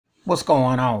What's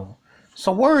going on?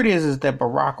 So word is that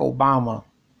Barack Obama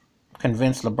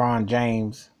convinced LeBron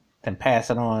James, then pass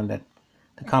it on that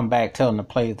to come back, telling the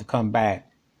players to come back,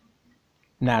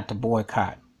 not to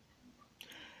boycott.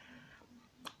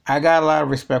 I got a lot of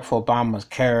respect for Obama's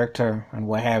character and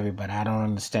what have you, but I don't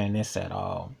understand this at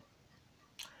all.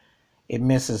 It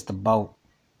misses the boat.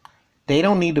 They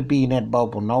don't need to be in that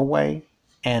bubble no way,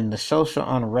 and the social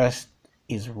unrest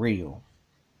is real.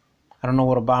 I don't know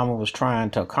what Obama was trying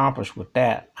to accomplish with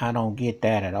that. I don't get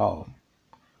that at all.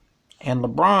 And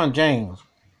LeBron James,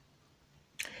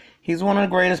 he's one of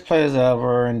the greatest players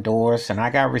ever endorsed, and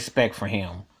I got respect for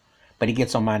him. But he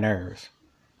gets on my nerves.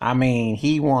 I mean,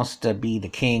 he wants to be the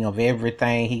king of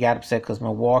everything. He got upset because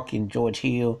Milwaukee and George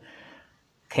Hill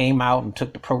came out and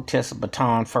took the protest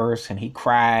baton first, and he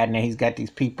cried. And he's got these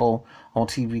people on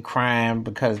TV crying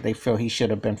because they feel he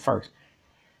should have been first.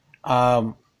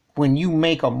 When you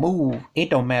make a move, it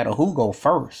don't matter who go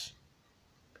first.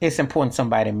 It's important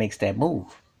somebody makes that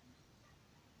move.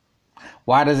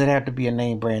 Why does it have to be a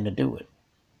name brand to do it?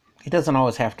 It doesn't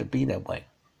always have to be that way.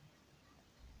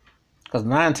 Because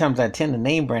 9 times out of 10, the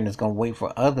name brand is going to wait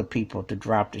for other people to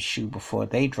drop the shoe before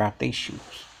they drop their shoes.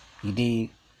 You dig?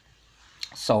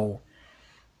 So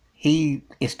he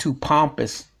is too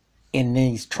pompous, and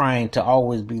he's trying to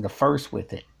always be the first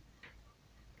with it.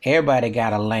 Everybody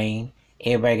got a lane.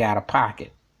 Everybody got a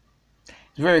pocket.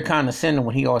 It's very condescending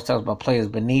when he always talks about players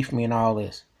beneath me and all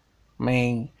this. I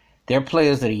mean, they're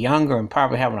players that are younger and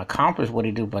probably haven't accomplished what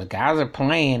they do, but guys are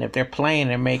playing. If they're playing,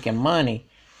 they're making money.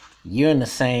 You're in the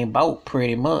same boat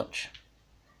pretty much.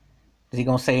 Is he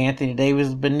going to say Anthony Davis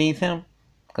is beneath him?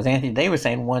 Because Anthony Davis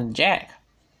ain't one jack.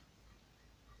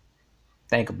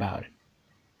 Think about it.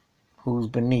 Who's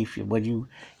beneath you? But you're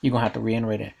going to have to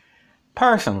reiterate that.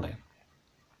 Personally,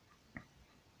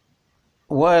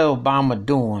 what is Obama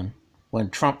doing when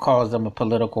Trump calls them a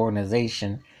political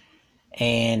organization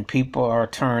and people are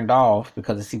turned off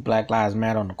because they see Black Lives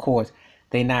Matter on the courts?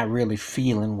 They're not really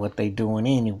feeling what they're doing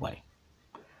anyway.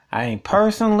 I mean,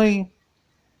 personally,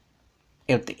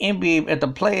 if the NBA, if the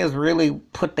players really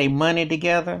put their money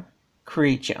together,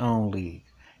 create your own league.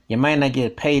 You might not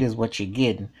get paid as what you're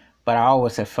getting, but I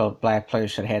always have felt black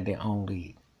players should have had their own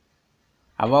league.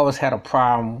 I've always had a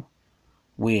problem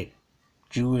with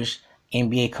Jewish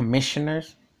NBA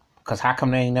commissioners, because how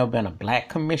come there ain't never been a black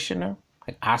commissioner?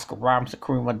 Like Oscar Robertson,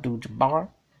 Kareem Abdul-Jabbar.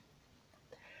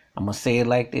 I'm going to say it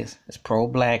like this. It's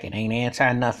pro-black. It ain't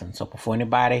anti-nothing. So before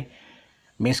anybody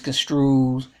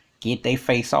misconstrues, get their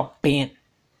face off bent,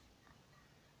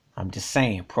 I'm just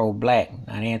saying pro-black,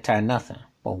 not anti-nothing.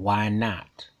 But why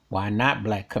not? Why not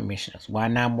black commissioners? Why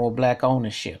not more black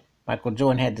ownership? Michael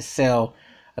Jordan had to sell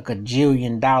a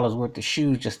gajillion dollars worth of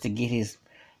shoes just to get his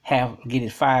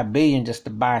 $5 billion just to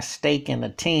buy a stake in a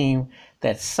team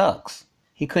that sucks.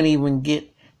 He couldn't even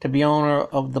get to be owner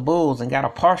of the Bulls and got a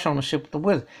partial ownership of the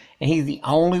Wizards. And he's the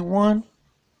only one?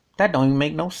 That don't even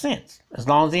make no sense. As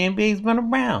long as the NBA's been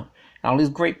around, and all these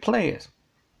great players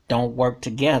don't work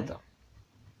together.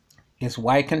 It's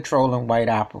white controlled and white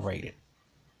operated.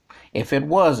 If it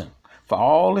wasn't for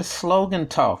all this slogan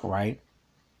talk, right?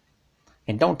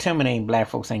 And don't tell me black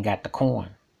folks ain't got the coin.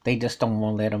 They just don't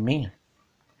want to let them in.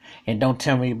 And don't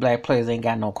tell me black players ain't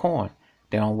got no coin.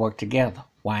 They don't work together.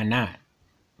 Why not?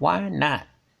 Why not?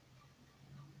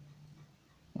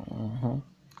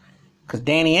 Because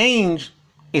Danny Ainge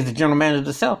is the general manager of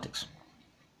the Celtics.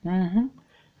 And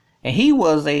he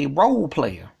was a role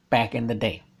player back in the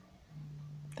day.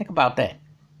 Think about that.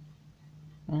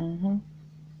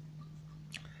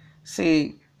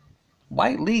 See,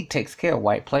 white league takes care of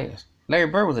white players. Larry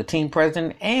Bird was a team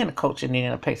president and a coach in the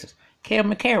Indiana Pacers. Cale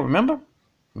McHale, remember?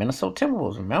 Minnesota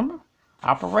Timberwolves, remember?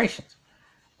 Operations.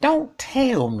 Don't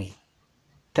tell me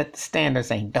that the standards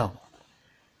ain't double.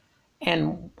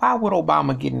 And why would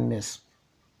Obama get in this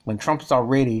when Trump's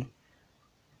already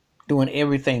doing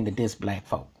everything to diss black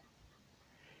folk?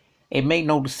 It made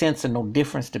no sense and no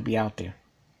difference to be out there.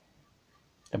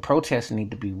 The protests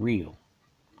need to be real.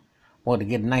 Or to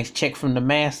get a nice check from the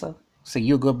master, say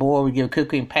you're a good boy, we give a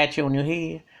cookie and pat you on your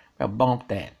head, well, bump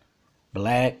that.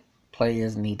 Black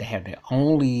players need to have their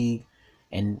own league,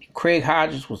 and Craig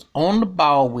Hodges was on the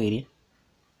ball with it.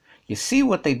 You see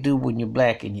what they do when you're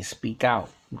black and you speak out.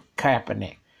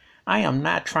 Kaepernick. I am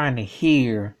not trying to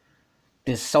hear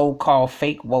this so-called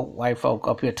fake woke white folk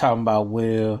up here talking about,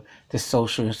 well, this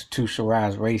social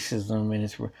institutionalized racism, and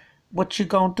it's what you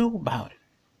gonna do about it?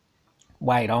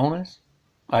 White owners?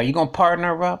 Are you gonna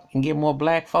partner up and get more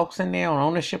black folks in there on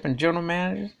ownership and general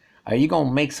managers? Are you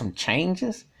gonna make some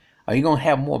changes? Are you gonna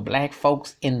have more black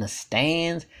folks in the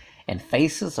stands and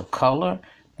faces of color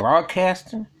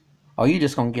broadcasting? Or are you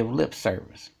just gonna give lip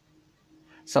service?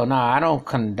 So now I don't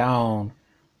condone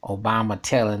Obama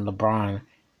telling LeBron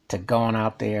to go on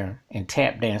out there and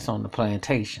tap dance on the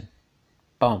plantation.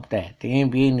 Bump that. The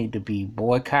NBA need to be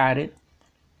boycotted.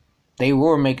 They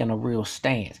were making a real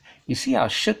stance. You see how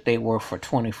shook they were for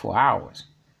 24 hours.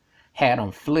 Had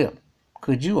them flipped.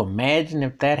 Could you imagine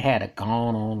if that had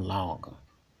gone on longer?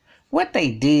 What they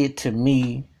did to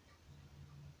me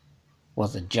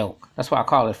was a joke. That's why I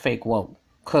call it fake woke.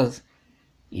 Because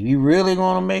if you really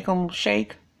want to make them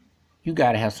shake, you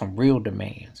got to have some real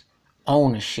demands.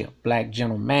 Ownership, black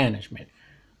general management,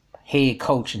 head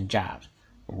coaching jobs,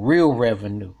 real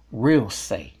revenue, real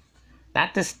say.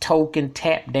 Not this token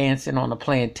tap dancing on the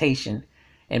plantation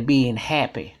and being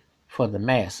happy for the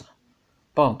massa.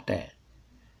 Bump that.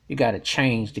 You got to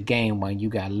change the game when you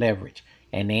got leverage.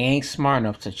 And they ain't smart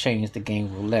enough to change the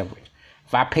game with leverage.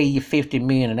 If I pay you $50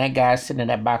 million and that guy's sitting in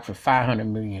that box for $500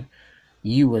 million,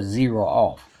 you are zero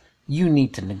off. You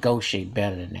need to negotiate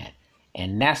better than that.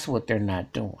 And that's what they're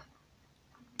not doing.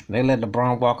 They let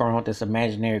LeBron walk around with this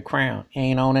imaginary crown. He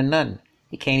ain't owning nothing.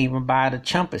 He can't even buy the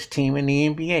chumpest team in the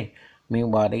NBA.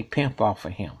 Meanwhile, they pimp off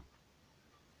of him.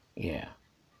 Yeah.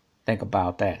 Think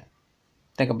about that.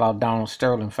 Think about Donald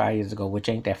Sterling 5 years ago, which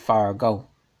ain't that far ago.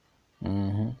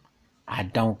 I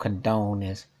don't condone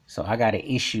this. So I got an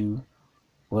issue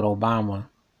with Obama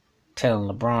telling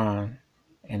LeBron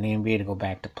and the NBA to go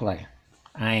back to play.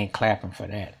 I ain't clapping for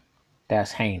that.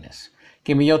 That's heinous.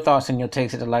 Give me your thoughts and your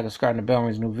takes. Hit the like, subscribe, and the bell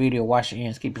rings. New video. Wash your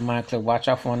hands. Keep your mind clear. Watch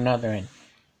out for one another. And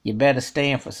you better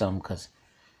stand for something, because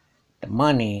the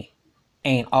money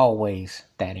ain't always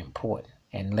that important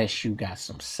unless you got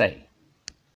some say.